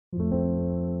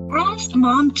As a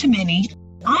mom to many,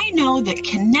 I know that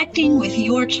connecting with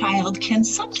your child can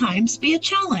sometimes be a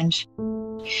challenge.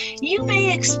 You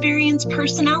may experience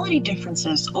personality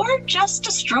differences or just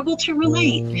a struggle to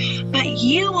relate, but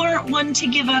you aren't one to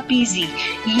give up easy.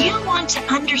 You want to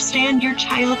understand your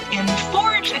child and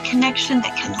forge a connection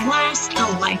that can last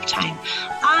a lifetime.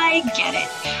 I get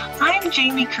it. I'm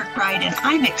Jamie Kirkbride, and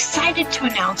I'm excited to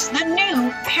announce the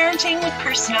new Parenting with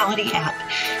Personality app.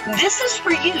 This is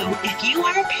for you if you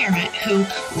are a parent who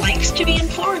likes to be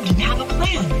informed and have a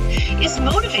plan, is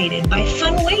motivated by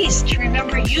fun ways to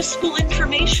remember useful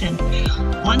information,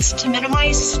 wants to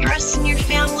minimize stress in your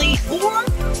family, or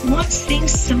wants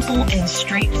things simple and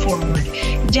straightforward.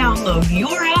 Download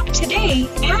your app today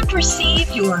and receive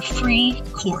your free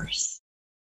course.